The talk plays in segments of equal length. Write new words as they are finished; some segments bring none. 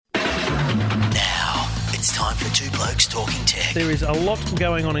Two Blokes Talking Tech. There is a lot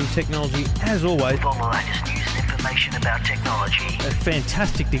going on in technology, as always. With all the latest news and information about technology. It's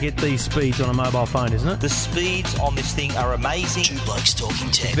fantastic to get these speeds on a mobile phone, isn't it? The speeds on this thing are amazing. Two Blokes Talking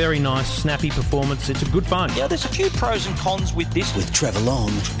Tech. Very nice, snappy performance. It's a good phone. Yeah, there's a few pros and cons with this. With Trevor Long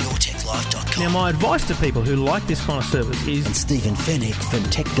from YourTechLife.com. Now, my advice to people who like this kind of service is... And Stephen Fennick from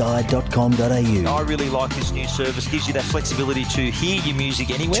TechGuide.com.au. I really like this new service. Gives you that flexibility to hear your music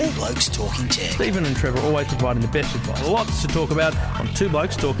anywhere. Two Blokes Talking Tech. Stephen and Trevor always providing the best advice. Lots to talk about on Two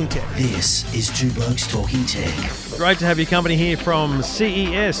Blokes Talking Tech. This is Two Blokes Talking Tech. Great to have your company here from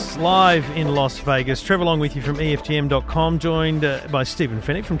CES, live in Las Vegas. Trevor Long with you from EFTM.com, joined by Stephen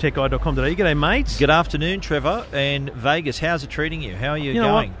Fennick from TechGuide.com.au. G'day, mates. Good afternoon, Trevor. And Vegas, how's it treating you? How are you know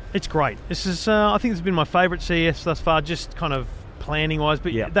going? What? It's great. This is, I think this has been my favourite CES thus far, just kind of planning-wise,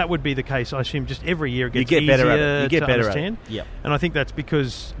 but that would be the case. I assume just every year it gets easier better at it. You get to better understand. At it. Yep. And I think that's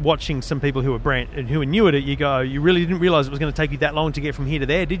because watching some people who are new at it, you really didn't realise it was going to take you that long to get from here to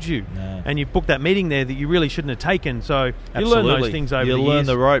there, did you? No. And you booked that meeting there that you really shouldn't have taken. So Absolutely. you learn those things over the years. You learn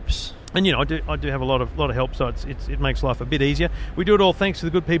the ropes. And I do have a lot of help, so it makes life a bit easier. We do it all thanks to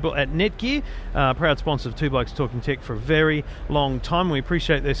the good people at Netgear, proud sponsor of Two Blokes Talking Tech for a very long time. We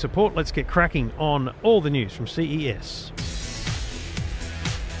appreciate their support. Let's get cracking on all the news from CES.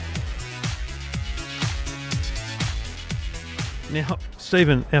 Now,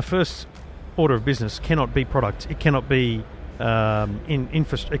 Stephen, our first order of business cannot be product. It cannot be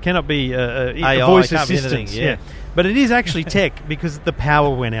infrastructure. It cannot be AI, voice can't be assistance. anything, yeah. But it is actually tech because the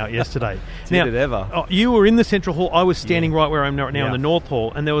power went out yesterday. Did it ever? You were in the central hall. I was standing right where I'm right now in Yeah. the north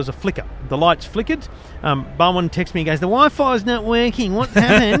hall, and there was a flicker. The lights flickered. Bowen texts me and goes, "The Wi-Fi's not working. What's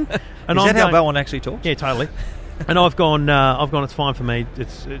happened?" And Is I'm that how going, Bowen actually talks? Yeah, totally. And I've gone. It's fine for me.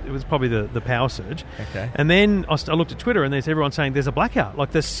 It was probably the power surge. Okay. And then I looked at Twitter, and there's everyone saying there's a blackout.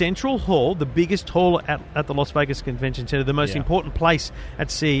 Like the central hall, the biggest hall at the Las Vegas Convention Center, the most important place at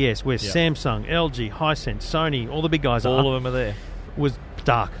CES, where Samsung, LG, Hisense, Sony, all the big guys All of them are there. was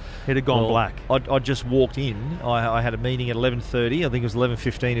dark. It had gone black. I just walked in. I had a meeting at 11:30. I think it was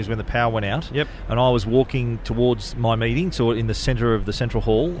 11:15 is when the power went out. Yep. And I was walking towards my meeting, so in the centre of the central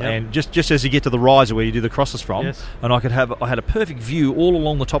hall, Yep. and just as you get to the riser where you do the crosses from, Yes. and I had a perfect view all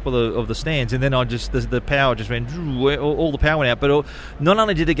along the top of the stands, and then the power just went, all the power went out. But not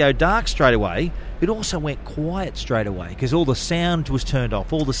only did it go dark straight away, it also went quiet straight away because all the sound was turned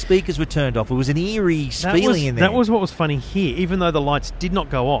off, all the speakers were turned off. It was an eerie feeling in there. That was what was funny here. Even though the lights did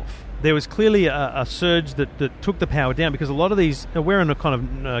not go off, there was clearly a surge that took the power down because a lot of these are wearing a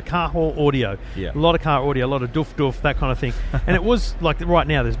kind of car hall audio. Yeah. A lot of car audio, a lot of doof, that kind of thing. And it was like right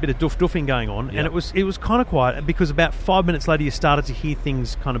now there's a bit of doofing going on, and it was kind of quiet because about 5 minutes later you started to hear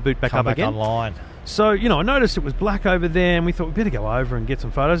things kind of boot back up again. Online. So, I noticed it was black over there, and we thought we'd better go over and get some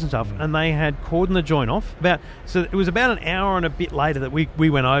photos and stuff. And they had cordoned the joint off. So it was about an hour and a bit later that we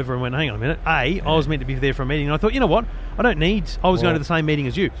went over and went, hang on a minute. I was meant to be there for a meeting, and I thought, you know what? I was going to the same meeting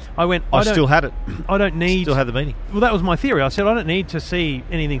as you. I still had it. I don't need... Still had the meeting. Well, that was my theory. I said, I don't need to see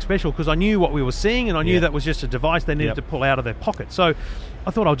anything special because I knew what we were seeing, and I knew that was just a device they needed to pull out of their pocket. So I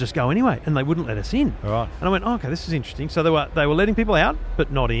thought I'll just go anyway, and they wouldn't let us in. All right. And I went, okay, this is interesting. So they were letting people out,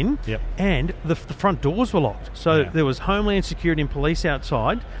 but not in. Yep. And the front doors were locked. So there was Homeland Security and police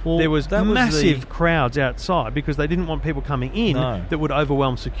outside. Well, there was massive crowds outside because they didn't want people coming in that would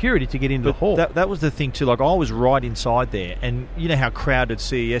overwhelm security to get into the hall. That was the thing too. Like I was right inside there, and you know how crowded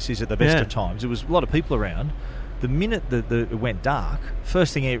CES is at the best of times. There was a lot of people around. The minute it went dark,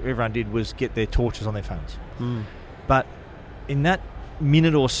 first thing everyone did was get their torches on their phones. But in that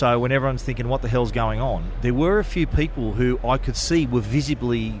minute or so, when everyone's thinking what the hell's going on, there were a few people who I could see were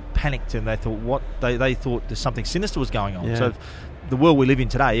visibly panicked, and they thought they thought there's something sinister was going on. So the world we live in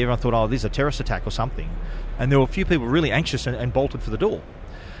today, everyone thought, oh, this is a terrorist attack or something, and there were a few people really anxious and bolted for the door.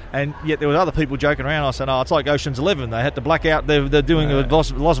 And yet there were other people joking around. I said, oh, it's like Ocean's 11. They had to black out. They're doing a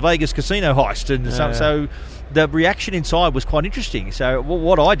Las Vegas casino heist. And so the reaction inside was quite interesting. So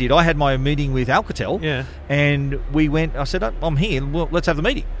what I did, I had my meeting with Alcatel. And we went, I said, I'm here. Well, let's have the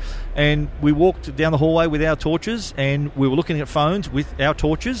meeting. And we walked down the hallway with our torches, and we were looking at phones with our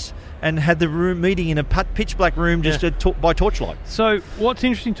torches, and had the meeting in a pitch black room just by torchlight. So what's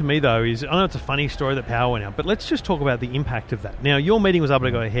interesting to me, though, is I know it's a funny story that power went out, but let's just talk about the impact of that. Now, your meeting was able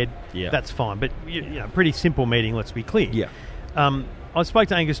to go ahead. That's fine. But, pretty simple meeting, let's be clear. I spoke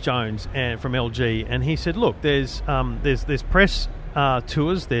to Angus Jones from LG, and he said, look, there's press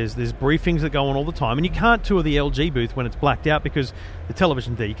tours, there's briefings that go on all the time, and you can't tour the LG booth when it's blacked out because the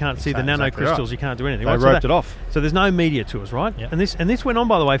television's there. You can't see the nanocrystals. You can't do anything. They roped it off. So there's no media tours, right? Yeah. And this went on,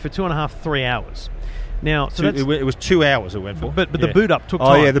 by the way, for 2.5, 3 hours. Now, so it was 2 hours it went for. But the boot up took time.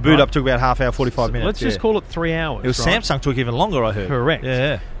 Oh, yeah, the boot up took about half hour, 45 minutes. Let's just call it 3 hours. It was Samsung took even longer, I heard. Correct.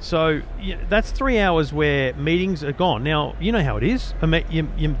 Yeah. So that's 3 hours where meetings are gone. Now, you know how it is.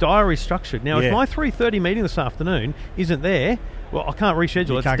 Your diary is structured. Now, if my 3:30 meeting this afternoon isn't there, well, I can't reschedule.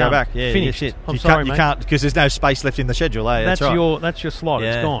 You it's can't done. go back. Yeah, finished. Shit. I'm sorry, you mate. can't because there's no space left in the schedule. That's right. That's your slot.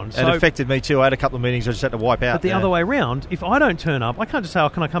 It's gone. So, it affected me too. I had a couple of meetings I just had to wipe out. But the other way around, if I don't turn up, I can't just say,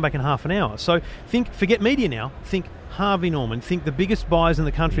 can I come back in half an hour? So forget media now. Think Harvey Norman. Think the biggest buyers in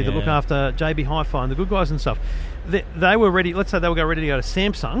the country that look after JB Hi-Fi and the good guys and stuff. They were ready. Let's say they were ready to go to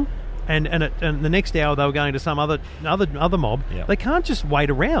Samsung. And the next hour they were going to some other mob. Yep. They can't just wait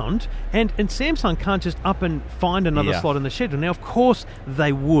around, and Samsung can't just up and find another slot in the schedule. Now, of course,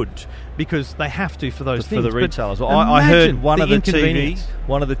 they would because they have to for those things. For the retailers. Well, I heard one of the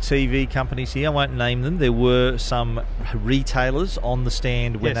TV companies here. I won't name them. There were some retailers on the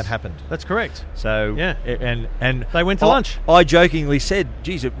stand when that happened. That's correct. So and they went to lunch. I jokingly said,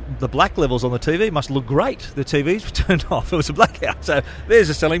 "Geez, the black levels on the TV must look great." The TVs were turned off. It was a blackout. So there's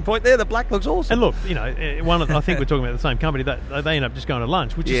a selling point there. The black looks awesome. And look, I think we're talking about the same company. That they end up just going to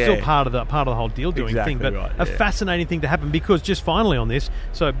lunch, which is still part of the whole deal doing thing. But a fascinating thing to happen because just finally on this,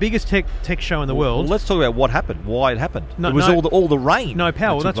 so biggest tech show in the world. Well, let's talk about what happened, why it happened. It was all the rain. No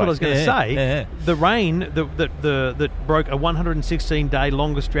power. Well, that's what I was going to say. Yeah. The rain that broke a 116-day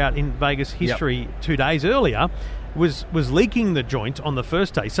longest drought in Vegas history 2 days earlier was leaking the joint on the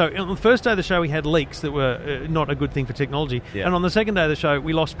first day. So on the first day of the show, we had leaks that were not a good thing for technology. Yeah. And on the second day of the show,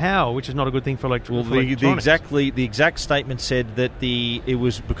 we lost power, which is not a good thing for electronics. The exact statement said that it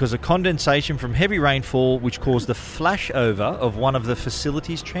was because of condensation from heavy rainfall, which caused the flashover of one of the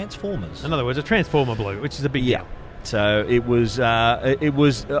facility's transformers. In other words, a transformer blew, which is a big deal. So it was.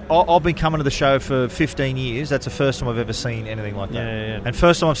 I've been coming to the show for 15 years. That's the first time I've ever seen anything like that. Yeah. And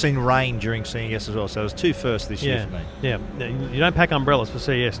first time I've seen rain during CES as well. So it was two firsts this year for me. Yeah. You don't pack umbrellas for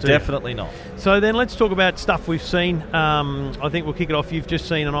CES, do you? Definitely not. So then let's talk about stuff we've seen. I think we'll kick it off. You've just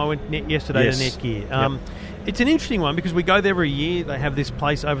seen, and I went yesterday to Netgear. It's an interesting one because we go there every year. They have this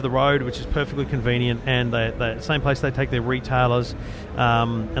place over the road, which is perfectly convenient, and the same place they take their retailers,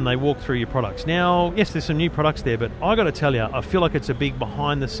 and they walk through your products. Now, yes, there's some new products there, but I got to tell you, I feel like it's a big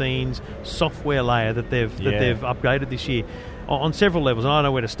behind-the-scenes software layer that they've upgraded this year on several levels. And I don't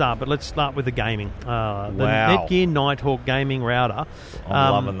know where to start, but let's start with the gaming. The Netgear Nighthawk gaming router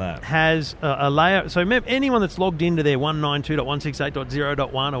loving that. Has a layer. So anyone that's logged into their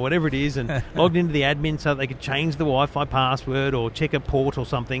 192.168.0.1 or whatever it is and logged into the admin so that they could change the Wi-Fi password or check a port or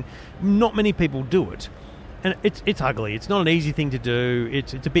something, not many people do it. And it's ugly. It's not an easy thing to do.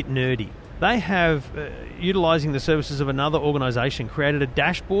 It's a bit nerdy. They have, utilising the services of another organisation, created a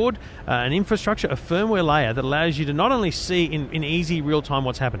dashboard, an infrastructure, a firmware layer that allows you to not only see in easy real time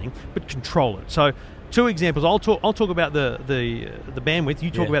what's happening, but control it. So, two examples. I'll talk about the bandwidth.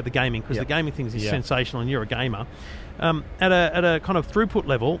 You talk about the gaming because the gaming thing is sensational, and you're a gamer. At a kind of throughput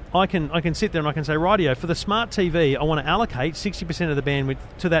level, I can sit there and I can say, rightio, for the smart TV, I want to allocate 60% of the bandwidth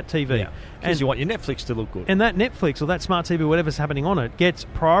to that TV. Yeah. Because you want your Netflix to look good. And that Netflix or that smart TV, whatever's happening on it, gets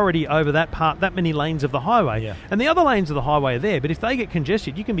priority over that many lanes of the highway. Yeah. And the other lanes of the highway are there, but if they get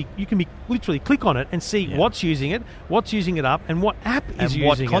congested, you can be literally click on it and see what's using it up, and what app is using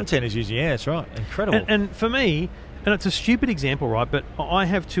it. And what content is using it. Yeah, that's right. Incredible. And for me, and it's a stupid example, right, but I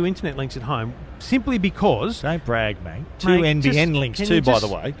have 2 internet links at home simply because... Don't brag, mate. 2 NBN links too, by the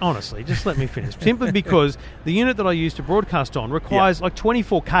way. Honestly, just let me finish. Simply because the unit that I use to broadcast on requires like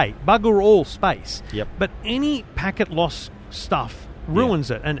 24K, bugger all space. Yep. But any packet loss stuff ruins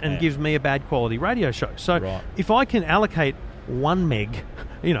it and gives me a bad quality radio show. So if I can allocate 1 meg...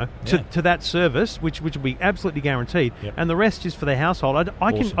 to that service, which will be absolutely guaranteed, and the rest is for the household.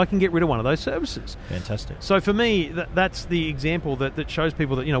 I can get rid of one of those services. Fantastic. So for me, that's the example that shows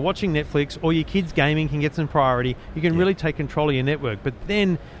people that watching Netflix or your kids gaming can get some priority. You can really take control of your network. But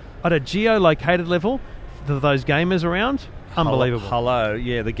then at a geolocated level, for those gamers around, unbelievable. Hello.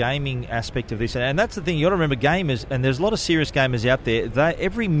 Yeah, the gaming aspect of this. And that's the thing, you got to remember gamers, and there's a lot of serious gamers out there,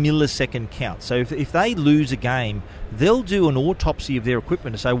 every millisecond counts. So if they lose a game, they'll do an autopsy of their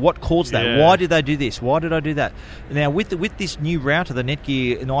equipment to say what caused that. Why did they do this? Why did I do that? Now, with this new router, the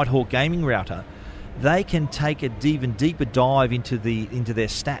Netgear Nighthawk gaming router, they can take an even deeper dive into their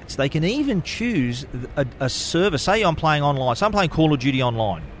stats. They can even choose a server. Say I'm playing online. So I'm playing Call of Duty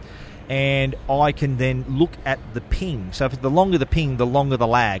online. And I can then look at the ping. So the longer the ping, the longer the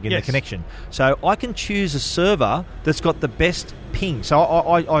lag in the connection. So I can choose a server that's got the best ping. So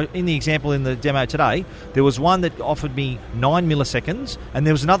I in the example in the demo today, there was one that offered me 9 milliseconds, and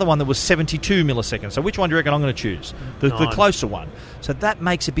there was another one that was 72 milliseconds. So which one do you reckon I'm going to choose? The closer one. So that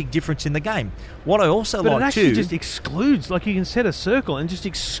makes a big difference in the game. What I also but like it actually too, just excludes, like you can set a circle and just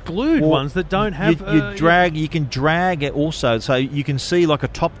exclude ones that don't have. You can drag it also, so you can see like a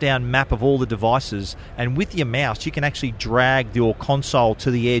top-down map of all the devices, and with your mouse you can actually drag your console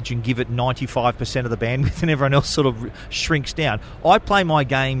to the edge and give it 95% of the bandwidth, and everyone else sort of shrinks down. I play my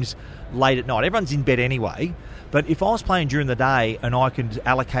games late at night. Everyone's in bed anyway. But if I was playing during the day and I could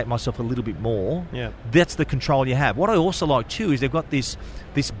allocate myself a little bit more, that's the control you have. What I also like too is they've got this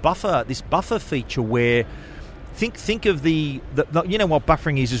buffer feature where think of the you know what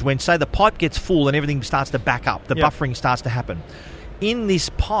buffering is when, say, the pipe gets full and everything starts to back up. The buffering starts to happen. In this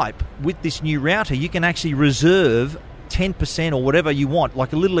pipe with this new router, you can actually reserve 10% or whatever you want,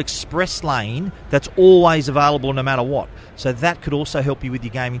 like a little express lane that's always available no matter what. So that could also help you with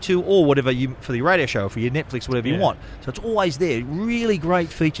your gaming too, or whatever you for your radio show, for your Netflix, whatever you want. So it's always there. Really great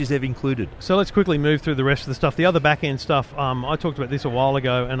features they've included. So let's quickly move through the rest of the stuff. The other back-end stuff, I talked about this a while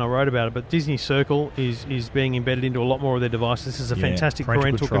ago and I wrote about it, but Disney Circle is being embedded into a lot of their devices. This is a fantastic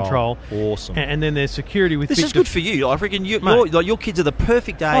parental control. Awesome. And then there's security with... This is good for you. I reckon your kids are the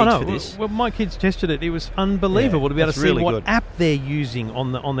perfect age for this. Well, my kids tested it. It was unbelievable to be able to see what app they're using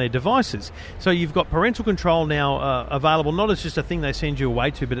on their devices. So you've got parental control now available, not as just a thing they send you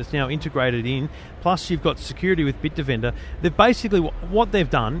away to, but it's now integrated in. Plus you've got security with Bitdefender. They've basically, what they've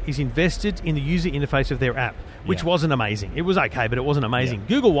done is invested in the user interface of their app, which wasn't amazing. It was okay, but it wasn't amazing.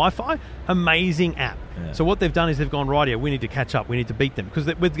 Google Wi-Fi, amazing app. So what they've done is they've gone, right here, we need to catch up, we need to beat them, because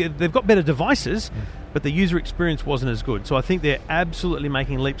they've got better devices, but the user experience wasn't as good. So I think they're absolutely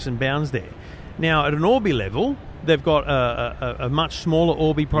making leaps and bounds there. Now, at an Orbi level, they've got a much smaller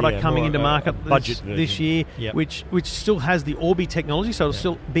Orbi product coming into market this year, which still has the Orbi technology, so it'll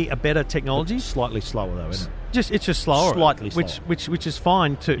still be a better technology. It's slightly slower, though, isn't it? It's just slower. Slightly slower. Which is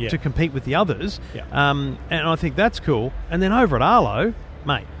fine to compete with the others. And I think that's cool. And then over at Arlo,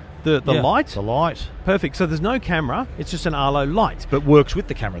 mate, the light. The light. Perfect. So there's no camera. It's just an Arlo light. But works with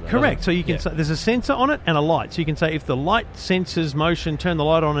the camera, though. Correct. So you can say there's a sensor on it and a light. So you can say if the light senses motion, turn the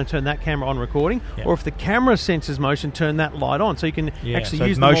light on and turn that camera on recording. Or if the camera senses motion, turn that light on. So you can actually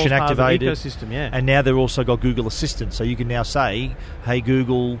use motion them all as part of activated the ecosystem. And now they've also got Google Assistant. So you can now say, hey,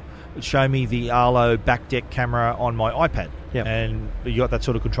 Google, show me the Arlo back deck camera on my iPad. And you got that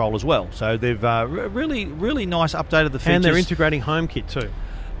sort of control as well. So they've really, really nice updated the features. And they're integrating HomeKit too.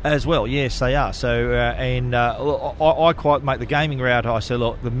 As well, yes, they are. So, I quite make the gaming route. I say,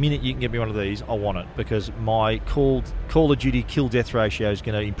 look, the minute you can get me one of these, I want it, because my Call of Duty kill-death ratio is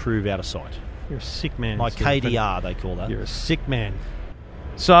going to improve out of sight. You're a sick man. My KDR, they call that. You're a sick man.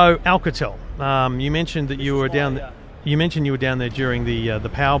 So, Alcatel, you mentioned that you were down there. You mentioned you were down there during the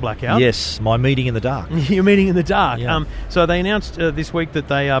power blackout. Yes, my meeting in the dark. Your meeting in the dark. Yeah. So they announced this week that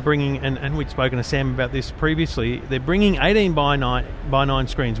they are bringing, and we'd spoken to Sam about this previously, they're bringing 18 by 9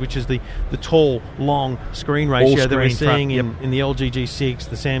 screens, which is the tall, long screen ratio that we're seeing in the LG G6,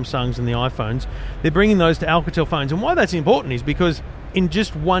 the Samsungs and the iPhones. They're bringing those to Alcatel phones. And why that's important is because in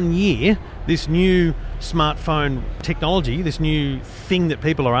just 1 year, this new smartphone technology, this new thing that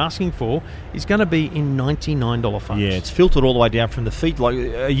people are asking for, is going to be in $99 phones. Yeah, it's filtered all the way down from the feet. Like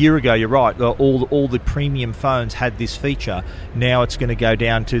a year ago, you're right, all the premium phones had this feature. Now it's going to go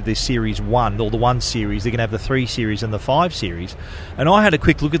down to the Series 1, or the 1 series. They're going to have the 3 series and the 5 series. And I had a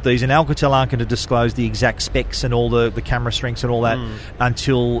quick look at these, and Alcatel aren't going to disclose the exact specs and all the camera strengths and all that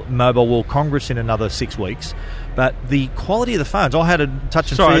until Mobile World Congress in another 6 weeks. But the quality of the phones, I had a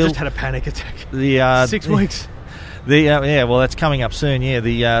touch and feel. Sorry, I just had a panic attack. 6 weeks. Well, that's coming up soon. Yeah,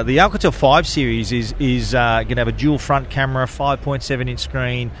 the Alcatel 5 series is going to have a dual front camera, 5.7-inch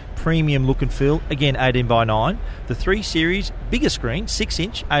screen, premium look and feel. Again, 18 by 9. The 3 series, bigger screen,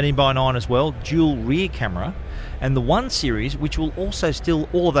 6-inch, 18 by 9 as well, dual rear camera. And the 1 series, which will also still,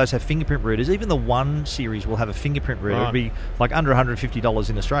 all of those have fingerprint readers. Even the 1 series will have a fingerprint reader. It'll be like under $150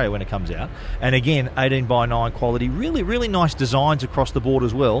 in Australia when it comes out. And again, 18 by 9 quality. Really, really nice designs across the board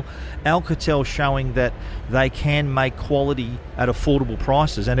as well. Alcatel showing that they can make quality at affordable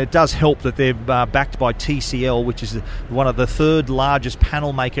prices. And it does help that they're backed by TCL, which is one of the 3rd largest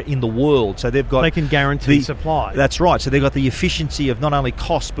panel maker in the world. So they've got... They can guarantee supply. That's right. So they've got the efficiency of not only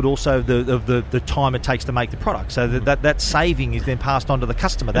cost, but also the time it takes to make the product. So that saving is then passed on to the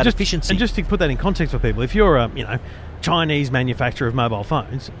customer, efficiency. And just to put that in context for people, if you're Chinese manufacturer of mobile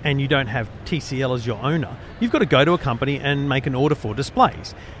phones and you don't have TCL as your owner, you've got to go to a company and make an order for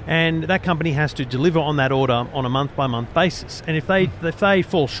displays. And that company has to deliver on that order on a month-by-month basis. And if they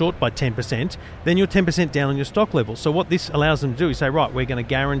fall short by 10%, then you're 10% down on your stock level. So what this allows them to do is say, right, we're going to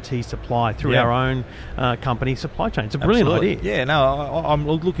guarantee supply through our own company supply chain. It's a brilliant idea. Yeah, no, I'm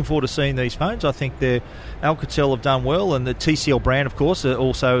looking forward to seeing these phones. I think Alcatel have done well, and the TCL brand, of course, are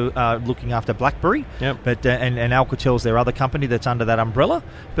also looking after BlackBerry. Yep. But and Alcatel's their other company that's under that umbrella.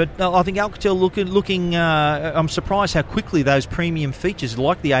 But I think Alcatel looking. I'm surprised how quickly those premium features,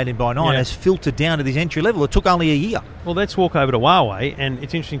 like the 18x9, has filtered down to this entry level. It took only a year. Well, let's walk over to Huawei, and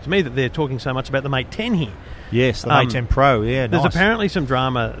it's interesting to me that they're talking so much about the Mate 10 here. Yes, the Mate 10 Pro, yeah, There's nice. apparently some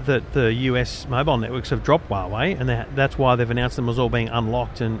drama that the US mobile networks have dropped Huawei, and that's why they've announced them as all being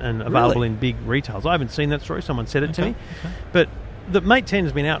unlocked and available in big retails. I haven't seen that story. Someone said it to me. Okay. But the Mate 10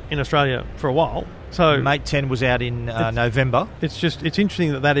 has been out in Australia for a while. So Mate 10 was out in November. It's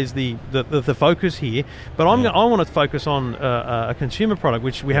interesting that is the focus here. But I want to focus on a consumer product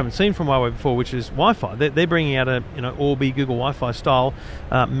which we haven't seen from Huawei before, which is Wi-Fi. They're bringing out a Orbi Google Wi-Fi style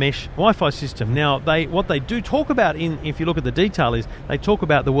mesh Wi-Fi system. Now what they do talk about if you look at the detail is they talk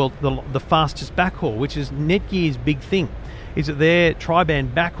about the fastest backhaul, which is Netgear's big thing. Is that their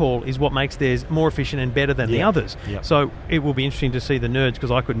tri-band backhaul is what makes theirs more efficient and better than the others. Yep. So it will be interesting to see the nerds,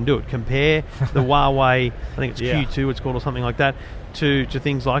 because I couldn't do it, compare the Huawei, I think it's Q2 it's called or something like that, to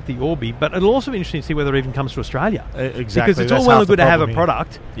things like the Orbi. But it'll also be interesting to see whether it even comes to Australia. Exactly. Because it's all well and good to have a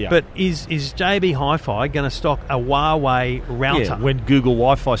product, but is JB Hi-Fi going to stock a Huawei router? Yeah, when Google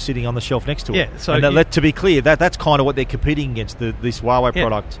Wi-Fi is sitting on the shelf next to it. Yeah, so to be clear, that's kind of what they're competing against, this Huawei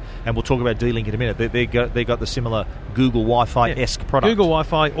product. And we'll talk about D-Link in a minute. They got the similar Google Wi-Fi-esque product. Google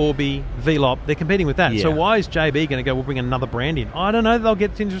Wi-Fi, Orbi, VLOP, they're competing with that. So why is JB going to go, we'll bring another brand in? I don't know that they'll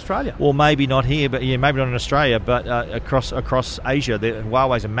get into Australia. Well, maybe not here, but maybe not in Australia, but across Asia.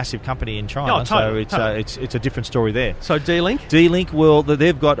 Huawei's a massive company in China, so it's a different story there. So D-Link? D-Link, well,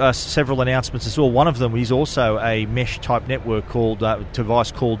 they've got several announcements as well. One of them is also a mesh-type network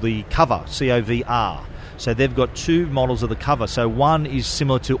device called the Cover, C-O-V-R. So they've got two models of the Cover. So one is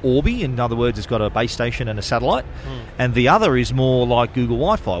similar to Orbi, in other words, it's got a base station and a satellite. And the other is more like Google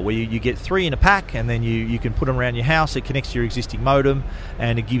Wi-Fi, where you get three in a pack, and then you can put them around your house. It connects to your existing modem,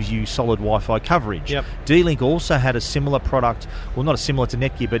 and it gives you solid Wi-Fi coverage. Yep. D-Link also had a similar product, well, not similar to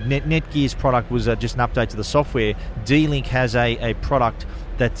Netgear, but Netgear's product was just an update to the software. D-Link has a product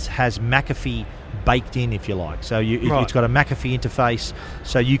that has McAfee baked in, if you like. So it's got a McAfee interface,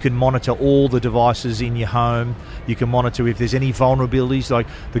 so you can monitor all the devices in your home. You can monitor if there's any vulnerabilities. Like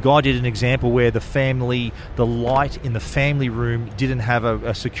the guy did an example where the light in the family room didn't have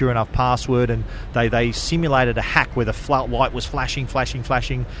a secure enough password, and they simulated a hack where the light was flashing,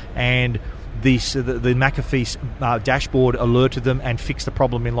 and the McAfee dashboard alerted them and fixed the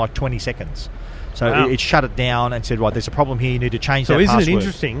problem in like 20 seconds. So it shut it down and said, right, there's a problem here, you need to change that password. So isn't it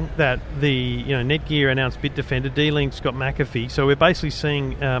interesting that the Netgear announced Bitdefender, D-Link's got McAfee, so we're basically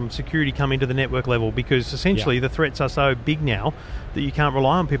seeing security come into the network level, because essentially the threats are so big now that you can't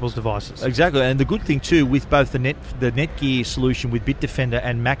rely on people's devices. Exactly, and the good thing too with both the Netgear solution with Bitdefender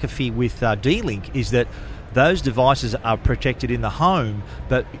and McAfee with D-Link is that those devices are protected in the home,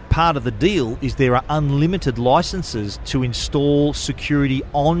 but part of the deal is there are unlimited licenses to install security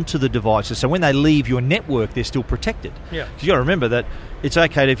onto the devices. So when they leave your network, they're still protected. Yeah. You've got to remember that it's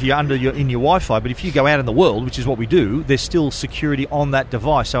okay if you're in your Wi-Fi, but if you go out in the world, which is what we do, there's still security on that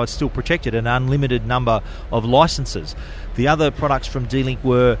device, so it's still protected, an unlimited number of licenses. The other products from D-Link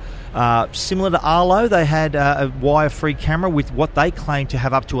were similar to Arlo. They had a wire-free camera with what they claim to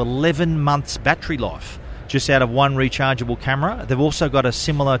have up to 11 months battery life, just out of one rechargeable camera. They've also got a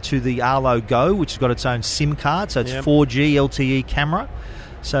similar to the Arlo Go, which has got its own SIM card, so it's 4G LTE camera.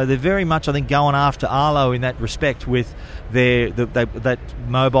 So they're very much, I think, going after Arlo in that respect with that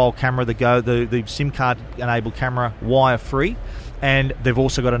mobile camera, the Go, the SIM card enabled camera, wire free. And they've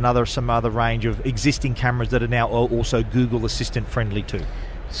also got some other range of existing cameras that are now also Google Assistant friendly too.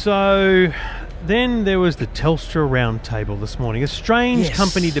 So then there was the Telstra roundtable this morning. A strange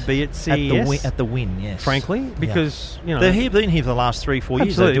company to be at CES. At the Win, yes. Frankly, because they've been here for the last 3-4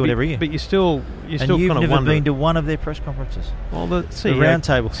 years. They do it every year. But you still you've kind of never wonder. Been to one of their press conferences. Well, the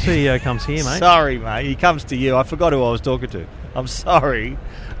roundtable CEO comes here, mate. Sorry, mate. He comes to you. I forgot who I was talking to. I'm sorry.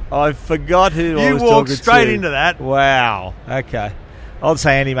 I forgot who I was talking to. You walked straight into that. Wow. Okay. I'll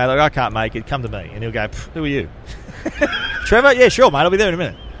say, Andy, mate, look, I can't make it. Come to me. And he'll go, who are you? Trevor? Yeah, sure, mate. I'll be there in a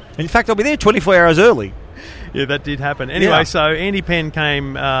minute. In fact, I'll be there 24 hours early. Yeah, that did happen. Anyway, so Andy Penn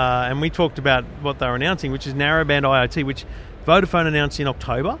came and we talked about what they were announcing, which is narrowband IoT, which Vodafone announced in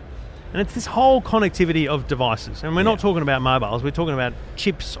October. And it's this whole connectivity of devices. And we're not talking about mobiles. We're talking about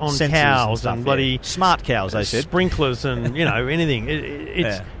chips on sensors cows and bloody... smart cows, they said. Sprinklers and, anything.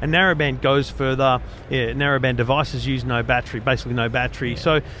 It's a narrowband goes further. Narrowband devices use basically no battery. Yeah.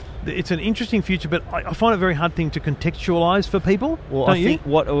 So it's an interesting future, but I find it a very hard thing to contextualise for people. Well, I think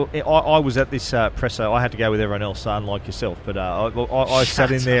I was at this presser. I had to go with everyone else, unlike yourself, but I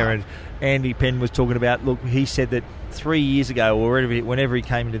sat in there and Andy Penn was talking about, look, he said that 3 years ago or whenever he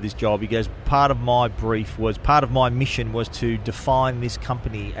came into this job, he goes, part of my mission was to define this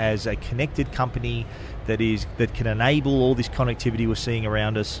company as a connected company that can enable all this connectivity we're seeing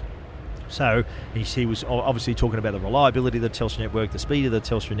around us. So he was obviously talking about the reliability of the Telstra network, the speed of the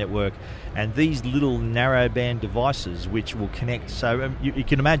Telstra network, and these little narrowband devices which will connect. So you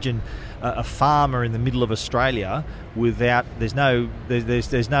can imagine a farmer in the middle of Australia without there's no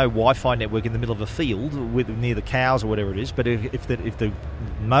Wi-Fi network in the middle of a field near the cows or whatever it is. But if the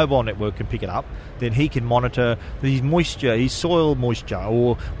mobile network can pick it up, then he can monitor his soil moisture,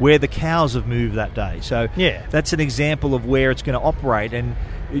 or where the cows have moved that day. So that's an example of where it's going to operate. And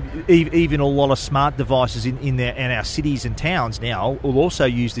even a lot of smart devices in our cities and towns now will also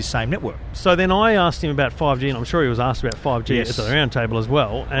use this same network. So then I asked him about 5G, and I'm sure he was asked about 5G at the round table as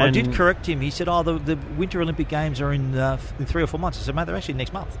well. And I did correct him. He said, the Winter Olympic Games are in 3 or 4 months. I said, mate, they're actually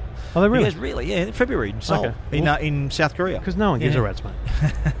next month. Oh, they really? He goes, really? Yeah, in February in Seoul, in South Korea. Because no one gives a rat's,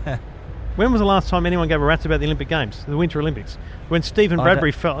 mate. When was the last time anyone gave a rat's about the Olympic Games, the Winter Olympics? When Stephen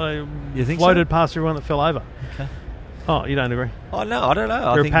Bradbury floated past everyone that fell over. Okay. Oh, you don't agree? Oh, no, I don't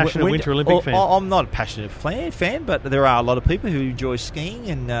know. You're a passionate Winter Olympic fan. I'm not a passionate fan, but there are a lot of people who enjoy skiing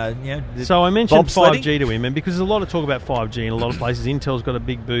and, So I mentioned 5G to him, and because there's a lot of talk about 5G in a lot of places. Intel's got a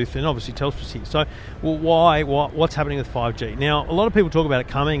big booth, and obviously Telstra's here. So, what's happening with 5G? Now, a lot of people talk about it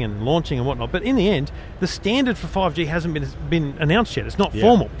coming and launching and whatnot, but in the end, the standard for 5G hasn't been announced yet. It's not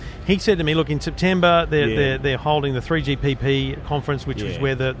formal. He said to me, look, in September, they're holding the 3GPP conference, which is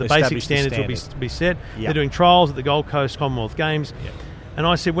where the basic standards will be set. Yeah. They're doing trials at the Gold Coast Commonwealth Games. Yep. And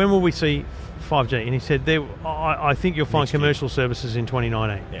I said, when will we see 5G? And he said, I think you'll find commercial services in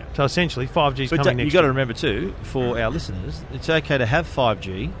 2019. Yeah. So essentially, 5G is coming next year. You've got to remember too, for our listeners, it's okay to have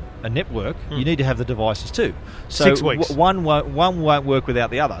 5G, a network. You need to have the devices too. So 6 weeks. One won't work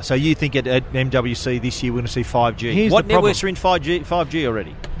without the other. So you think at MWC this year we're going to see 5G? Here's what networks are in 5G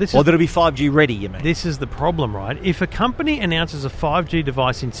already? That'll be 5G ready, you mean? This is the problem, right? If a company announces a 5G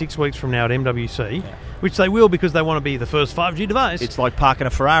device in 6 weeks from now at MWC, which they will because they want to be the first 5G device. It's like parking a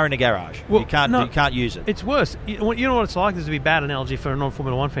Ferrari in a garage. Well, you can't use it. It's worse. You know what it's like? This would be a bad analogy for a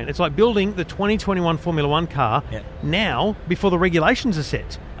non-Formula 1 fan. It's like building the 2021 Formula 1 car now before the regulations are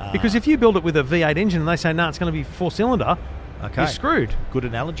set. Because if you build it with a V8 engine and they say, no, it's going to be 4-cylinder, you're screwed. Good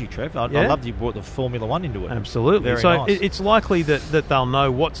analogy, Trev. I love that you brought the Formula 1 into it. Absolutely. Very so nice. It's likely that they'll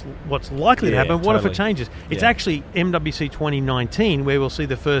know what's likely to happen. What if it changes? It's actually MWC 2019 where we'll see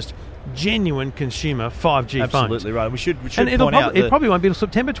the first genuine consumer 5G phones. Absolutely right. We should and it probably won't be until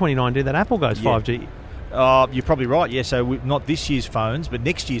September 2019 that Apple goes 5G. You're probably right. Yeah. So not this year's phones, but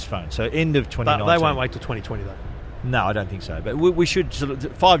next year's phones. So end of 2019. They won't wait till 2020 though. No, I don't think so. But we should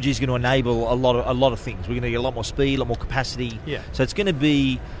 5G is going to enable a lot of things. We're going to get a lot more speed, a lot more capacity. Yeah. So it's going to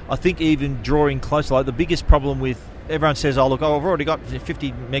be, I think, even drawing closer. Like the biggest problem with everyone says, I've already got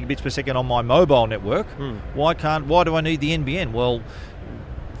 50 megabits per second on my mobile network. Why do I need the NBN? Well,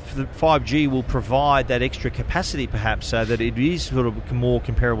 the 5G will provide that extra capacity perhaps so that it is sort of more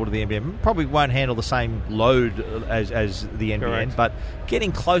comparable to the NBN. Probably won't handle the same load as the NBN, correct. But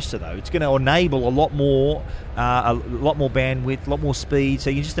getting closer though, it's going to enable a lot more bandwidth, a lot more speed. So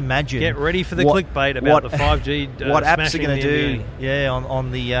you can just imagine. Get ready for the clickbait about the 5G. What apps are going to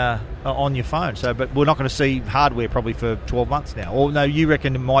do? On your phone. So, but we're not going to see hardware probably for 12 months now. Or no, you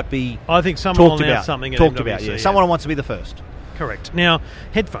reckon it might be? I think someone will announce something at MWC. Yeah. Someone wants to be the first. Correct. Now,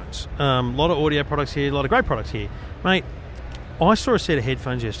 headphones. A lot of audio products here, a lot of great products here. Mate, I saw a set of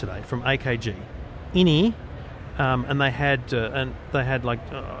headphones yesterday from AKG, in-ear, and they had like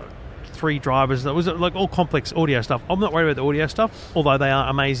 3 drivers. That was like all complex audio stuff. I'm not worried about the audio stuff, although they are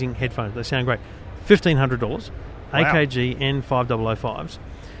amazing headphones. They sound great. $1,500, wow. AKG N5005s.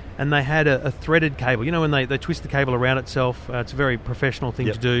 And they had a threaded cable. You know when they twist the cable around itself? It's a very professional thing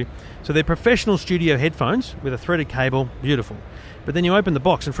to do. So they're professional studio headphones with a threaded cable. Beautiful. But then you open the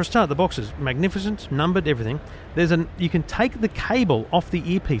box, and for a start, the box is magnificent, numbered, everything. You can take the cable off the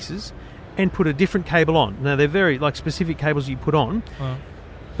earpieces and put a different cable on. Now, they're very specific cables you put on.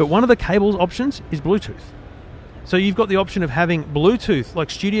 But one of the cable options is Bluetooth. So you've got the option of having Bluetooth, like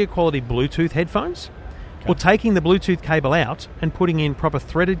studio quality Bluetooth headphones. or taking the Bluetooth cable out and putting in proper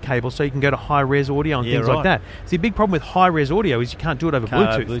threaded cable so you can go to high-res audio and things like that. See, the big problem with high-res audio is you can't do it over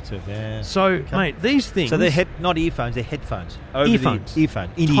Bluetooth. Yeah. So, mate, these things... So they're not earphones, they're headphones. Earphones.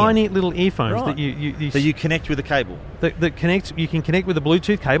 Tiny little earphones that you connect with a cable. You can connect with a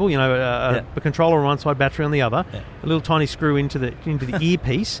Bluetooth cable, a controller on one side, battery on the other, a little tiny screw into the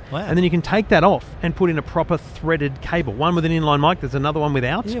earpiece, and then you can take that off and put in a proper threaded cable. One with an inline mic, there's another one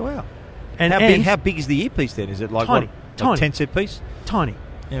without. Yeah, wow. And how big is the earpiece then? Is it like tiny, like 10 cent piece? Tiny.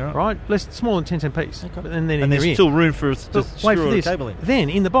 Yeah, right. Smaller than 10 cent piece. Okay. And then there's still room for to screw a cable in. Then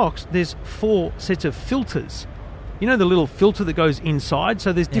in the box, there's 4 sets of filters. You know the little filter that goes inside?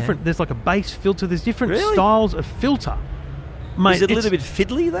 So there's different. There's like a base filter. There's different styles of filter. Mate, is it a little bit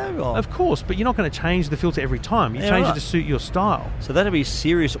fiddly though? Or? Of course, but you're not going to change the filter every time. You change it to suit your style. So that'd be a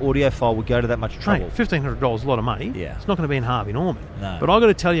serious audiophile would go to that much trouble. Mate, $1,500 is a lot of money. Yeah. It's not going to be in Harvey Norman. No. But I've got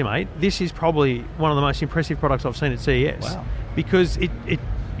to tell you, mate, this is probably one of the most impressive products I've seen at CES. Wow. Because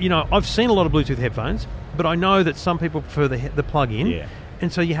I've seen a lot of Bluetooth headphones, but I know that some people prefer the plug-in. Yeah.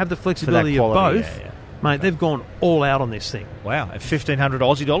 And so you have the flexibility of both. Yeah. Mate, they've gone all out on this thing. Wow. At $1,500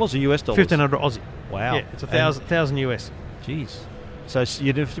 Aussie dollars or US dollars? 1,500 Aussie. Wow. Yeah, it's 1,000 US. Jeez. So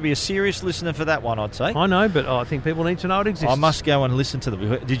you'd have to be a serious listener for that one, I'd say. I know, but I think people need to know it exists. I must go and listen to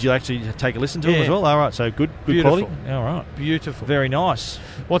them. Did you actually take a listen to them as well? All right, so good quality. All right. Beautiful. Very nice.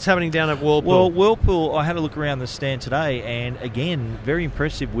 What's happening down at Whirlpool? Well, Whirlpool, I had a look around the stand today, and again, very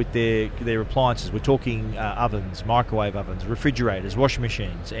impressive with their appliances. We're talking ovens, microwave ovens, refrigerators, washing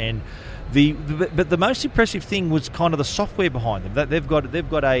machines, and but the most impressive thing was kind of the software behind them. They've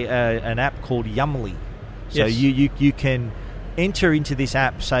got an app called Yummly. So you can enter into this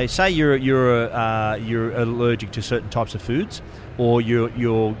app. Say you're allergic to certain types of foods, or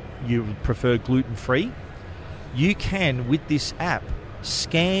you prefer gluten-free. You can, with this app,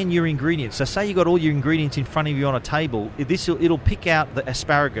 scan your ingredients. So say you got all your ingredients in front of you on a table. It'll pick out the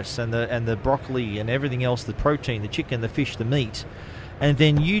asparagus and the broccoli and everything else, the protein, the chicken, the fish, the meat. And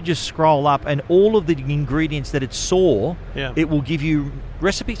then you just scroll up, and all of the ingredients that it saw, it will give you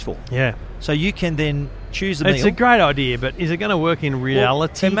recipes for. Yeah. So you can then choose the meal. It's a great idea, but is it going to work in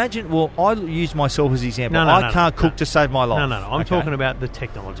reality? I use myself as an example. I can't cook to save my life. No. I'm talking about the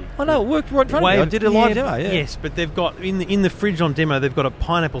technology. I know, it worked right in front of me. I did a live demo, Yes, but they've got, in the fridge on demo, they've got a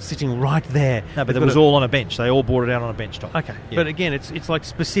pineapple sitting right there. No, but it was all on a bench. They all brought it out on a bench top. Okay, but again, it's like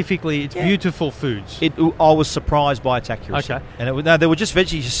specifically, it's beautiful foods. I was surprised by its accuracy. Okay. And they were just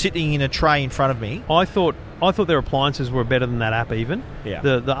veggies sitting in a tray in front of me. I thought their appliances were better than that app even. Yeah.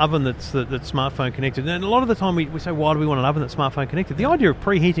 The oven that's smartphone connected. And a lot of the time we say, why do we want an oven that's smartphone connected? The idea of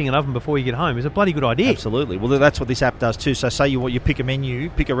preheating an oven before you get home is a bloody good idea. Absolutely. Well, that's what this app does too. So say you pick a menu,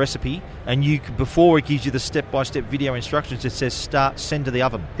 pick a recipe, and before it gives you the step-by-step video instructions, it says send to the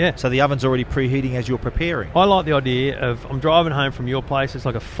oven. Yeah. So the oven's already preheating as you're preparing. I like the idea of, I'm driving home from your place, it's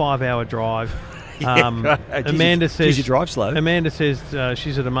like a 5-hour drive. Amanda says you drive slow. Amanda says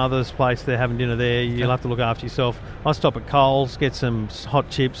she's at her mother's place. They're having dinner there. You'll have to look after yourself. I stop at Coles, get some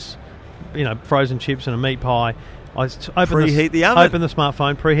hot chips, frozen chips and a meat pie. I preheat the oven. Open the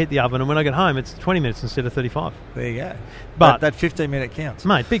smartphone, preheat the oven, and when I get home, it's 20 minutes instead of 35. There you go. But that 15-minute counts,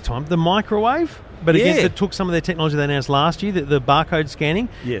 mate. Big time. The microwave. But again, it took some of their technology they announced last year, the barcode scanning.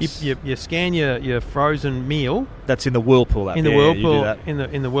 Yes. You scan your frozen meal. That's in the Whirlpool app. In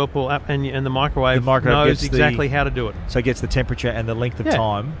the Whirlpool app, and the microwave knows exactly how to do it. So it gets the temperature and the length of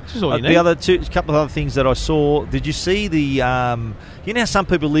time. This is all you need. The other couple of other things that I saw. Did you see the? How some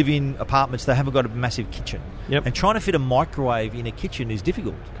people live in apartments, they haven't got a massive kitchen. Yep. And trying to fit a microwave in a kitchen is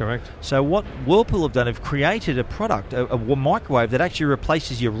difficult. Correct. So what Whirlpool have done, have created a product, a microwave that actually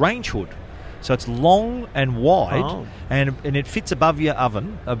replaces your range hood. So it's long and wide, and it fits above your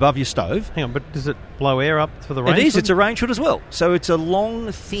oven, above your stove. Hang on, but does it blow air up for the range hood? It is. Hood? It's a range hood as well. So it's a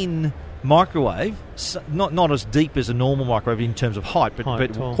long, thin microwave, not as deep as a normal microwave in terms of height, but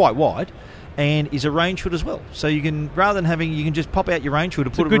quite wide, and is a range hood as well. So you can, rather than you can just pop out your range hood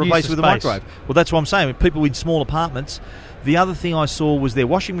and replace it with a microwave. Well, that's what I'm saying. People in small apartments. The other thing I saw was their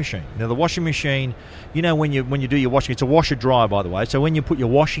washing machine. Now, the washing machine, when you do your washing, it's a washer dryer, by the way. So when you put your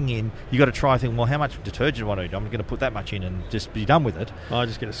washing in, you got to try and think, well, how much detergent do I need? I'm going to put that much in and just be done with it. I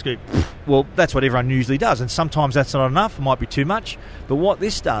just get a scoop. Well, that's what everyone usually does, and sometimes that's not enough. It might be too much. But what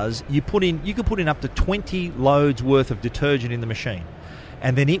this does, you can put in up to 20 loads worth of detergent in the machine.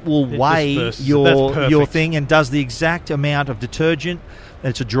 And then it will weigh your thing and does the exact amount of detergent.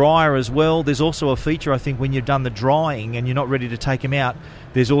 It's a dryer as well. There's also a feature, I think, when you've done the drying and you're not ready to take them out,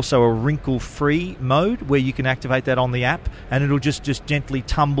 there's also a wrinkle-free mode where you can activate that on the app, and it'll just gently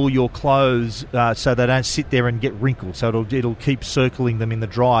tumble your clothes so they don't sit there and get wrinkled. So it'll keep circling them in the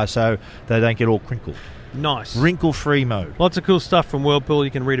dryer so they don't get all crinkled. Nice. Wrinkle-free mode. Lots of cool stuff from Whirlpool.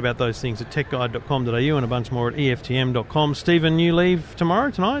 You can read about those things at techguide.com.au and a bunch more at EFTM.com. Stephen, you leave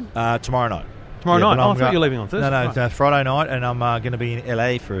tomorrow, tonight? Tomorrow night. Tomorrow night? I thought you were leaving on Thursday. No, Friday night, and I'm going to be in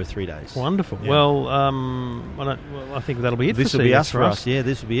LA for 3 days. Wonderful. Yeah. Well, I think that'll be it. This will be us for us. Yeah,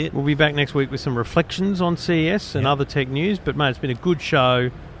 this will be it. We'll be back next week with some reflections on CES and other tech news. But, mate, it's been a good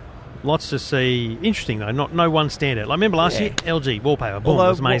show. Lots to see. Interesting, though. No one standout. Like, remember last year? LG wallpaper. Boom, it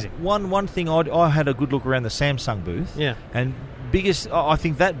was amazing. One thing, I had a good look around the Samsung booth. Yeah. And I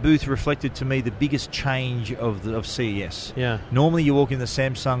think that booth reflected to me the biggest change of CES. Yeah. Normally you walk in the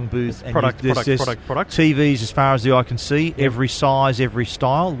Samsung booth and product. TVs as far as the eye can see, every size, every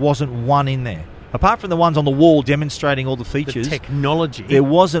style. Wasn't one in there. Apart from the ones on the wall demonstrating all the features. The technology. There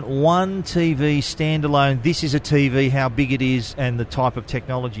wasn't one TV standalone, this is a TV, how big it is, and the type of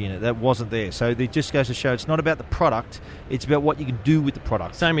technology in it. That wasn't there. So it just goes to show it's not about the product, it's about what you can do with the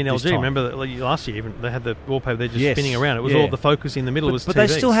product. Same in LG. Remember last year even they had the wallpaper, they're just spinning around. It was all the focus in the middle was TVs. But they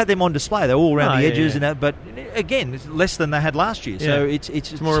still had them on display. They were all around the edges and that. But again, it's less than they had last year. So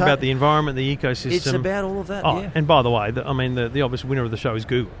it's more about the environment, the ecosystem. It's about all of that, And by the way, the obvious winner of the show is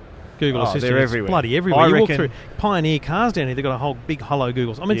Google. Google Assistant. They're everywhere. Bloody everywhere. You walk through Pioneer cars down here, they've got a whole big hello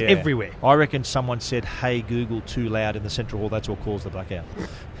Googles. I mean, it's everywhere. I reckon someone said, "Hey Google," too loud in the central hall. That's what caused the blackout.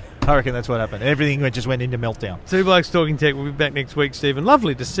 I reckon that's what happened. Everything just went into meltdown. Two Blokes Talking Tech. We'll be back next week, Stephen.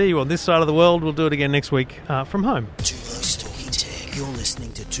 Lovely to see you on this side of the world. We'll do it again next week from home. Two Blokes Talking Tech. You're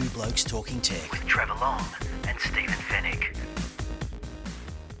listening to Two Blokes Talking Tech with Trevor Long and Stephen Fennick.